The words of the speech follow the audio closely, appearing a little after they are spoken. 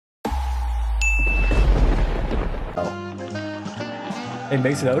Oh. It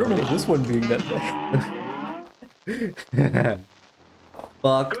makes it. I don't remember this one being that bad.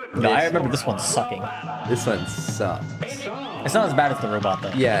 Fuck. No, I remember this one sucking. This one sucks. It's not as bad as the robot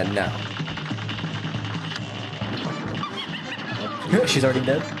though. Yeah, no. She's already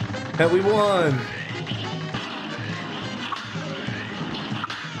dead. And we won.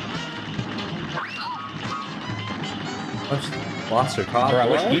 Oh, she lost her top. Bro, I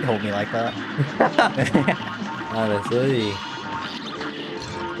wish he'd hold me like that. Honestly.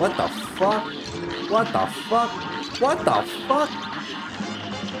 What the fuck? What the fuck? What the fuck?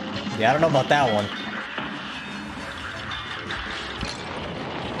 Yeah, I don't know about that one.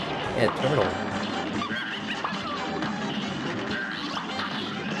 Yeah, turtle.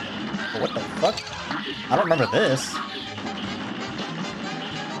 What the fuck? I don't remember this.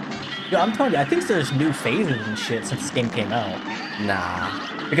 Yo, I'm telling you, I think there's new phases and shit since this game came out. Nah.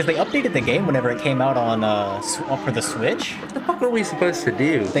 Because they updated the game whenever it came out on for the Switch. What the fuck are we supposed to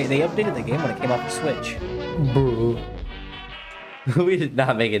do? They updated the game when it came out for Switch. Boo. We did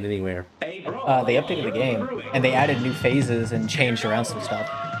not make it anywhere. They updated the game and they added new phases and changed around some stuff.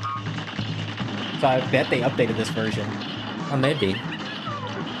 So I bet they updated this version. Oh, maybe.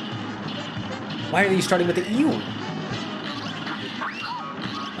 Why are you starting with the eel?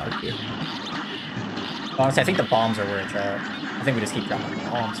 Okay. Honestly, I think the bombs are where it's at. I think we just keep dropping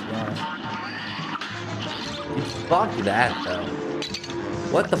bombs, to be honest. Fuck that, though.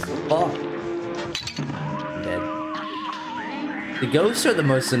 What the fuck? I'm dead. The ghosts are the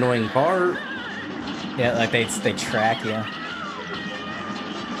most annoying part. Yeah, like they track you.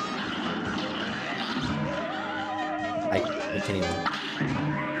 I can't even.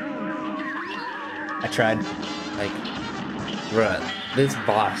 I tried. Like, bruh, this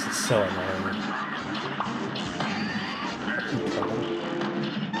boss is so annoying.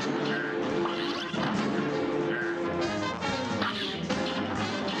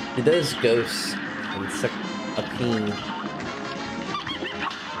 It does ghosts and suck a peen.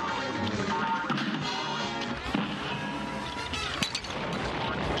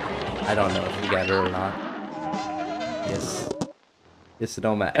 I don't know if you got it or not. Yes. Yes, it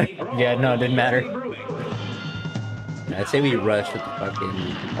don't matter. Yeah, no, it didn't matter. I'd say we rush with the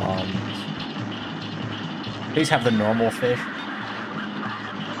fucking bombs. Please have the normal fish.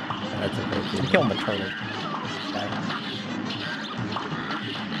 That's okay. I'm killing the turtle.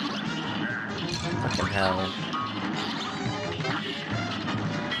 Fucking hell.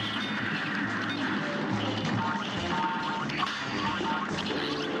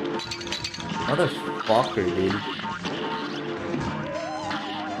 Motherfucker, dude.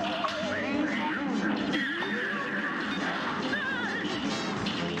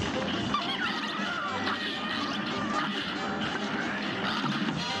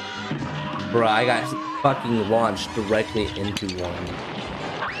 Bro, I got fucking launched directly into one.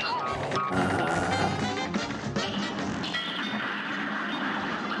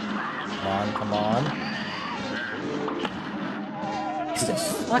 Come on. It's a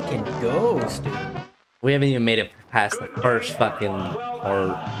fucking ghost, dude. We haven't even made it past the first fucking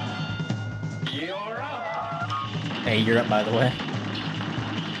part. Hey, you're up, by the way.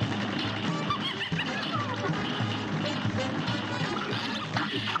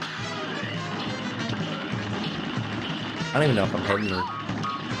 I don't even know if I'm hitting her.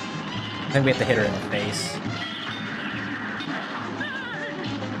 I think we have to hit her in the face.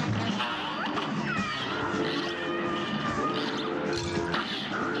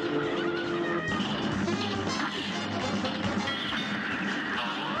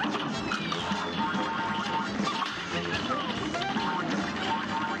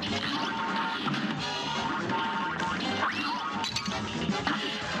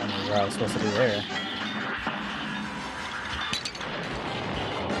 What I was supposed to do there.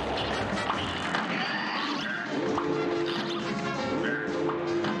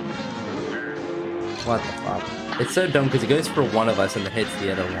 What the fuck? It's so dumb because it goes for one of us and it hits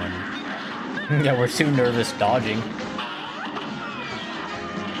the other one. Yeah, we're too nervous dodging.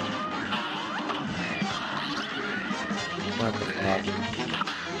 What the fuck?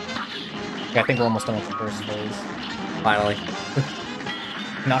 Yeah, I think we're almost done with the first phase. Finally.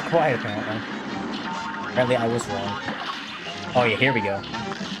 Not quite, apparently. Apparently I was wrong. Oh yeah, here we go.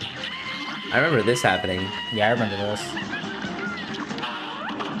 I remember this happening. Yeah, I remember this.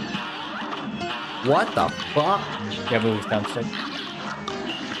 What the fuck? Yeah, move thumbstick.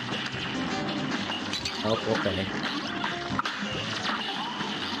 Oh, okay.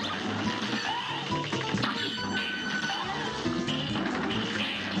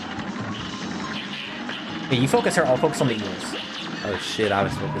 Yeah, you focus her, I'll focus on the eels. Oh shit, I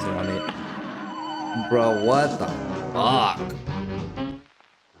was focusing on it. Bro, what the fuck?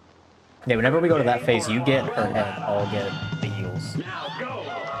 Yeah, whenever we go to that phase, you get her head, I'll get the eels.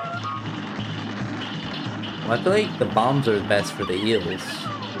 Well, I feel like the bombs are best for the eels.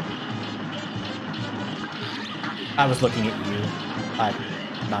 I was looking at you.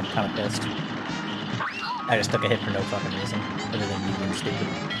 I'm kind of pissed. I just took a hit for no fucking reason, other than you being stupid.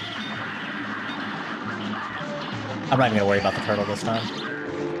 I'm not even gonna worry about the turtle this time.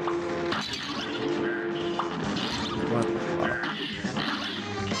 What the fuck?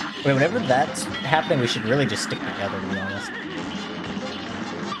 Wait, whenever that's happening, we should really just stick together, to be honest.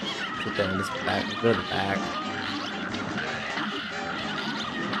 Put that in this back. Go to the back.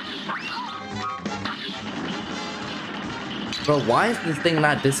 Bro, why is this thing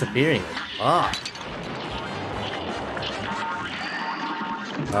not disappearing? Fuck.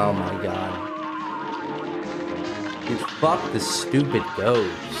 Oh my god. Dude, fuck this stupid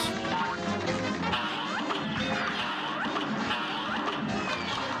ghost.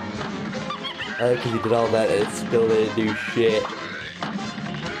 Because he did all that and it still didn't do shit.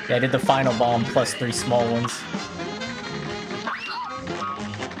 Yeah, I did the final bomb plus 3 small ones.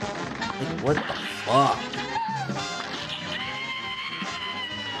 What the fuck?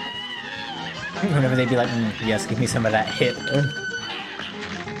 Whenever they'd be like, yes, give me some of that hit.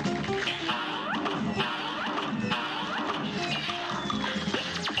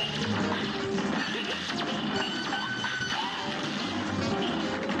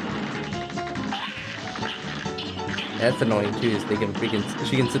 That's annoying too, is they can freaking,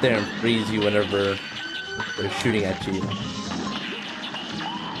 she can sit there and freeze you whenever they're shooting at you.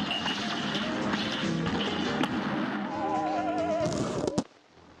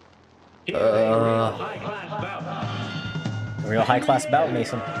 Real high-class bout,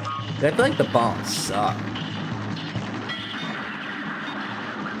 Mason. I feel like the bombs suck.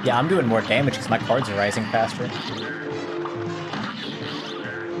 Yeah, I'm doing more damage because my cards are rising faster.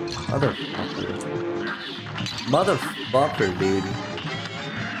 Motherfucker. Motherfucker, dude.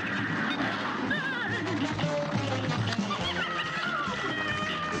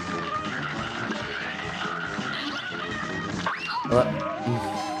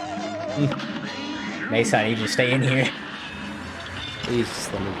 Mason, I need you to stay in here. Please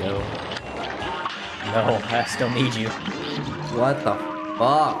just let me go. No, I still need you. What the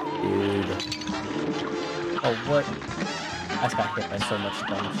fuck, dude? Oh, what? I just got hit by so much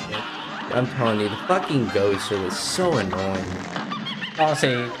dumb shit. I'm telling you, the fucking ghoster was so annoying.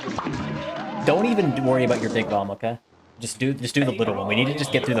 Honestly, don't even worry about your big bomb, okay? Just do the little one. We need to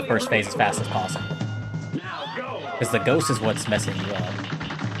just get through the first phase as fast as possible. Because the ghost is what's messing you up.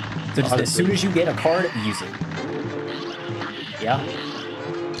 So just as soon as you get a card, use it. Yeah?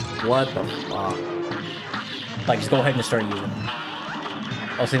 What the fuck? Like, just go ahead and just start using it.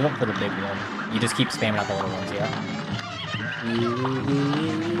 I'll save up for the big one. You just keep spamming out the little ones, yeah?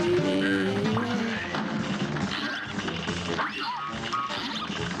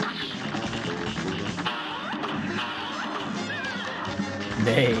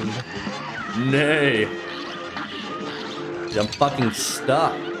 Nay. Nay. Dude, I'm fucking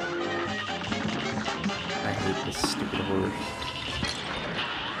stuck. I hate this stupid horse.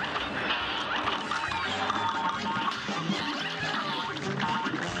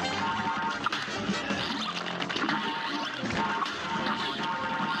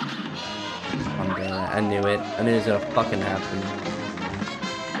 I knew it. I knew it was gonna fucking happen.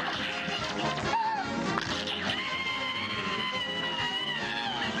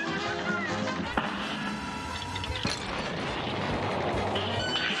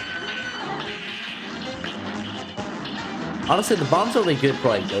 Honestly, the bomb's only good for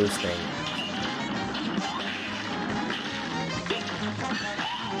like those things.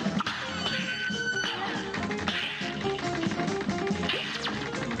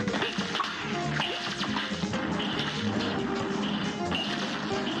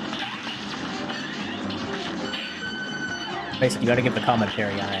 Basically, you gotta give the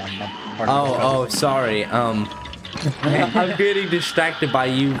commentary I am. Oh, sorry. I'm getting distracted by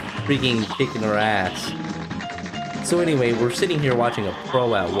you freaking kicking her ass. So anyway, we're sitting here watching a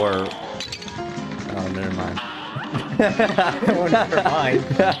pro at work. Oh, never mind. Oh, never mind.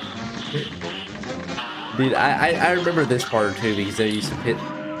 Dude, I remember this part too because I used to hit.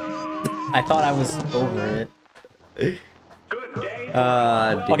 I thought I was over it. Dude.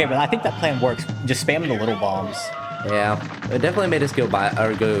 Okay, but I think that plan works. Just spam the little bombs. Yeah, it definitely made us go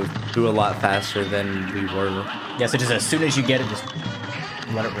through a lot faster than we were. Yeah, so just as soon as you get it, just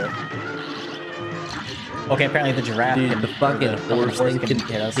let it rip. Okay, apparently the giraffe. Dude, can, the fucking horse thing can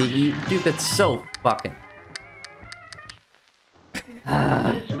hit us. hit you. Dude, that's so fucking.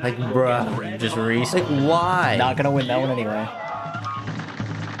 Like, bruh. Just reset. Like, why? Not gonna win that one anyway.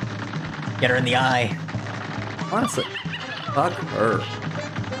 Get her in the eye. Honestly, fuck her.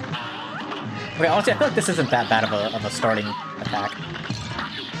 Okay, honestly, I feel like this isn't that bad of a starting attack.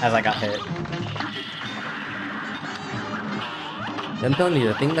 As I got hit. I'm telling you,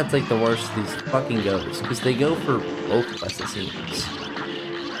 the thing that's like the worst of these fucking goes, because they go for both of us, it seems.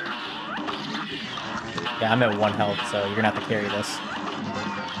 Yeah, I'm at 1 health, so you're gonna have to carry this.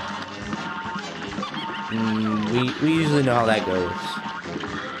 We usually know how that goes.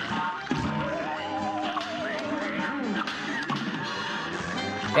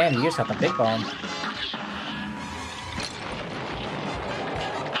 Damn, you just got the big bomb.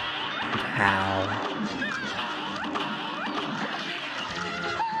 How?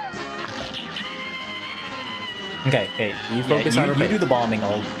 Okay, You focus on her you face. do the bombing,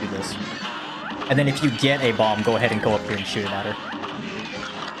 I'll do this. And then if you get a bomb, go ahead and go up here and shoot it at her.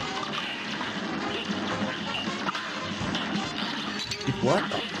 What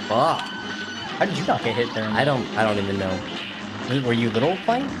the fuck? How did you not get hit there? I don't even know. Were you little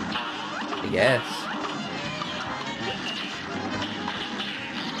playing? I guess.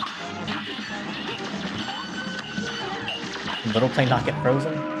 Little plane not get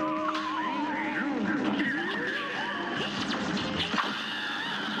frozen?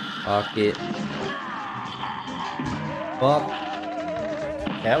 Fuck it. Fuck.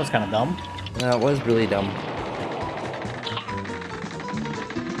 Yeah, that was kind of dumb. That was really dumb.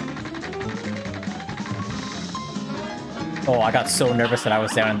 Oh, I got so nervous that I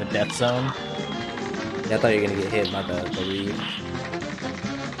was down in the death zone. Yeah, I thought you were gonna get hit by the reed.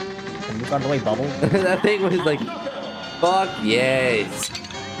 Can you move out of the way, Bubble? That thing was like, fuck yes.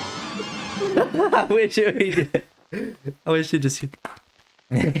 I wish it did. I wish it just.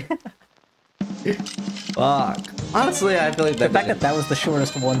 Fuck. Honestly, I feel like The that. fact that that was the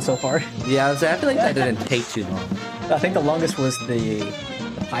shortest one so far. Yeah, I feel like that didn't take too long. I think the longest was the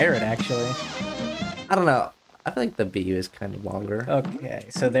pirate, actually. I don't know. I feel like the BU is kind of longer. Okay,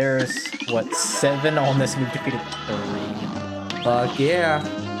 so there's, what, 7 on this. We've defeated 3. Fuck yeah.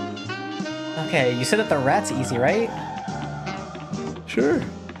 Okay, you said that the rat's easy, right? Sure.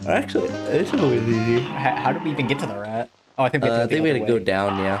 Actually, it's always easy. How did we even get to the rat? Oh, I think we have to, we had to go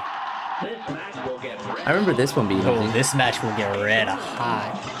down, yeah. I remember this one being Oh, easy. this match will get red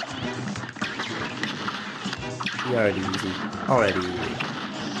hot. Already easy. Already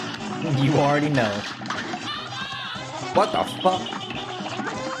easy. You already know. What the fuck?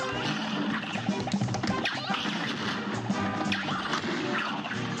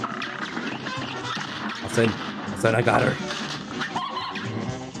 I said I got her.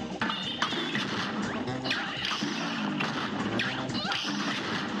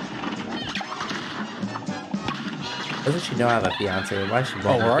 Doesn't she know I have a fiance? Why is she?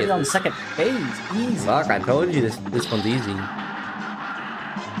 Oh, we're already on the second phase. Easy. Fuck! I told you this one's easy.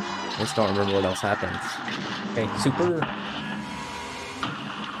 I just don't remember what else happens. Okay, super.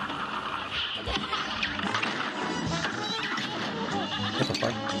 What the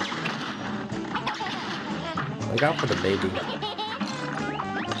fuck? Look out for the baby.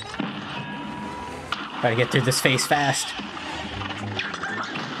 Try to get through this phase fast.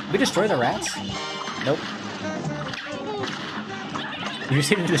 Did we destroy the rats? Nope. You just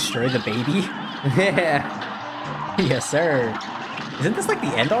need to destroy the baby? Yeah. Yes, sir. Isn't this like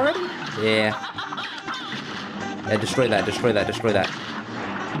the end already? Yeah. Yeah, destroy that, destroy that, destroy that.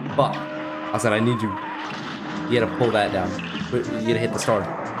 Fuck. I said I need you. You gotta pull that down. You gotta hit the star.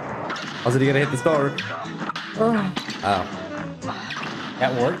 I said you gotta hit the star. Oh.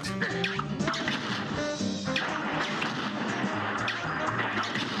 That worked.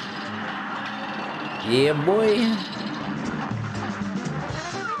 Yeah, boy.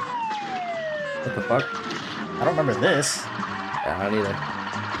 What the fuck? I don't remember this. Yeah, I don't either.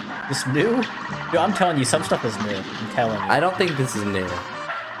 This new? Dude, I'm telling you, some stuff is new. I'm telling you. I don't think this is new.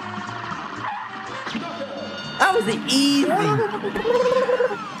 That was the easy.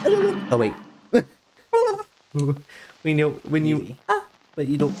 Oh wait. We know when you. But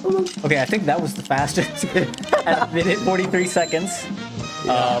you don't. Okay, I think that was the fastest. At a minute 43 seconds.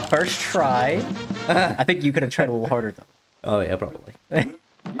 First try. I think you could have tried a little harder though. Oh yeah, probably.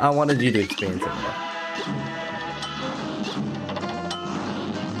 I wanted you to experience it more.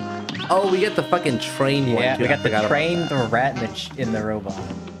 Oh, we get the fucking train one. Yeah, too. we I got the forgot about train, that. the rat, and in the robot.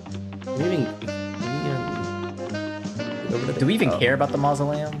 Do we even care about the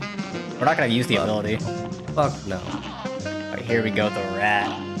mausoleum? We're not gonna use the ability. Fuck no. Alright, here we go, the rat.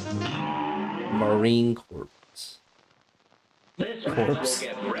 Marine Corps. Corpse.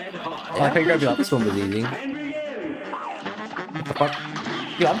 Yeah, I figured this one was easy. What the fuck?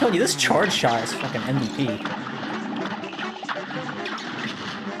 Yo, I'm telling you, this charge shot is fucking MVP.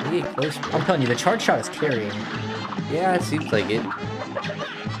 Hey, close, bro. I'm telling you, the charge shot is carrying. Yeah, it seems like it.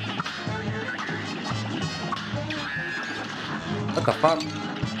 What the fuck?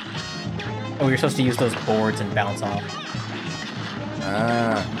 Oh, you're supposed to use those boards and bounce off.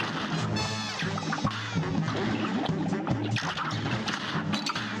 Ah.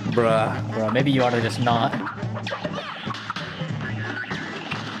 Bro, maybe you ought to just not.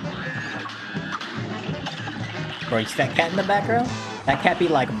 Bro, you see that cat in the background? That cat be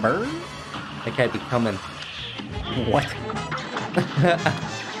like, bird? That can't be coming. What?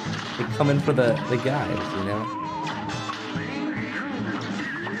 They're coming for the guys, you know?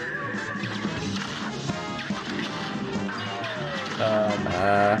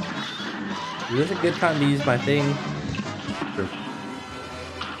 Is this a good time to use my thing? Sure.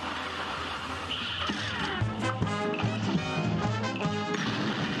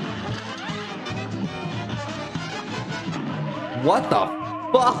 What the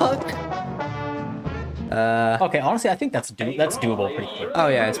fuck? Okay, honestly, I think that's doable pretty quick. Oh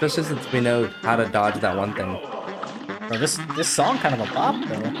yeah, especially since we know how to dodge that one thing. Bro, this song kind of a bop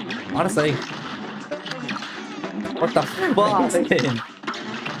though. Honestly. What the fuck?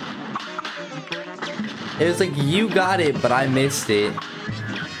 It was like, you got it, but I missed it.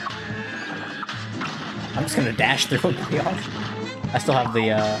 I'm just gonna dash through and be honest. I still have the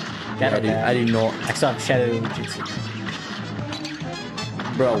shadow. I do not. I still have shadow jutsu.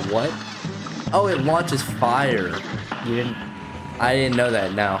 Bro, what? Oh, it launches fire. You didn't. I didn't know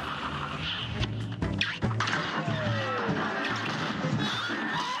that now.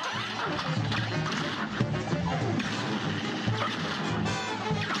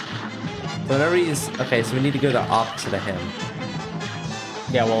 So whenever he's... Okay, so we need to go the opposite of him.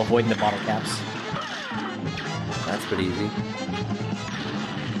 Yeah, while avoiding the bottle caps. That's pretty easy.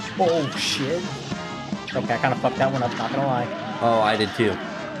 Oh, shit. Okay, I kind of fucked that one up, not gonna lie. Oh, I did too.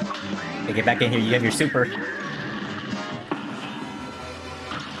 Okay, get back in here, you have your super.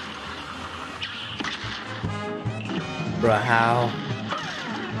 Bro, how?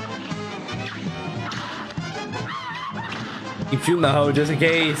 Keep shooting the hoe just in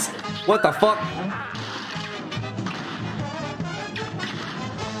case. What the fuck?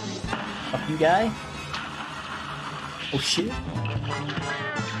 Fuck you, guy. Oh, shit.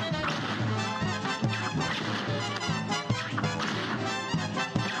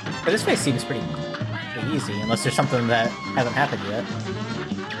 But this phase seems pretty easy, unless there's something that hasn't happened yet.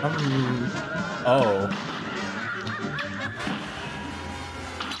 Oh.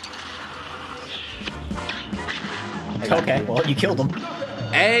 Okay, well, you killed him.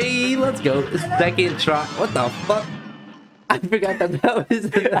 Hey, let's go. Second try. What the fuck? I forgot that was...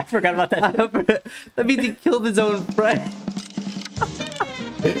 I forgot about that. That means he killed his own friend.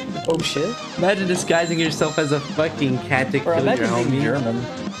 Oh, shit. Imagine disguising yourself as a fucking cat to kill your homie. German.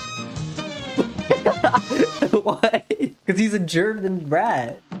 What? Because he's a German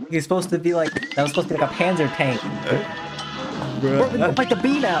rat. He's supposed to be like... That was supposed to be like a Panzer tank. Bro, let's go fight the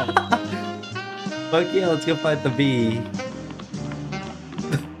bee now. Fuck yeah, let's go fight the bee.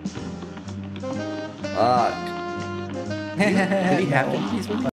 Fuck. Did he have these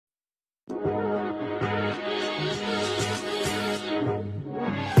ones?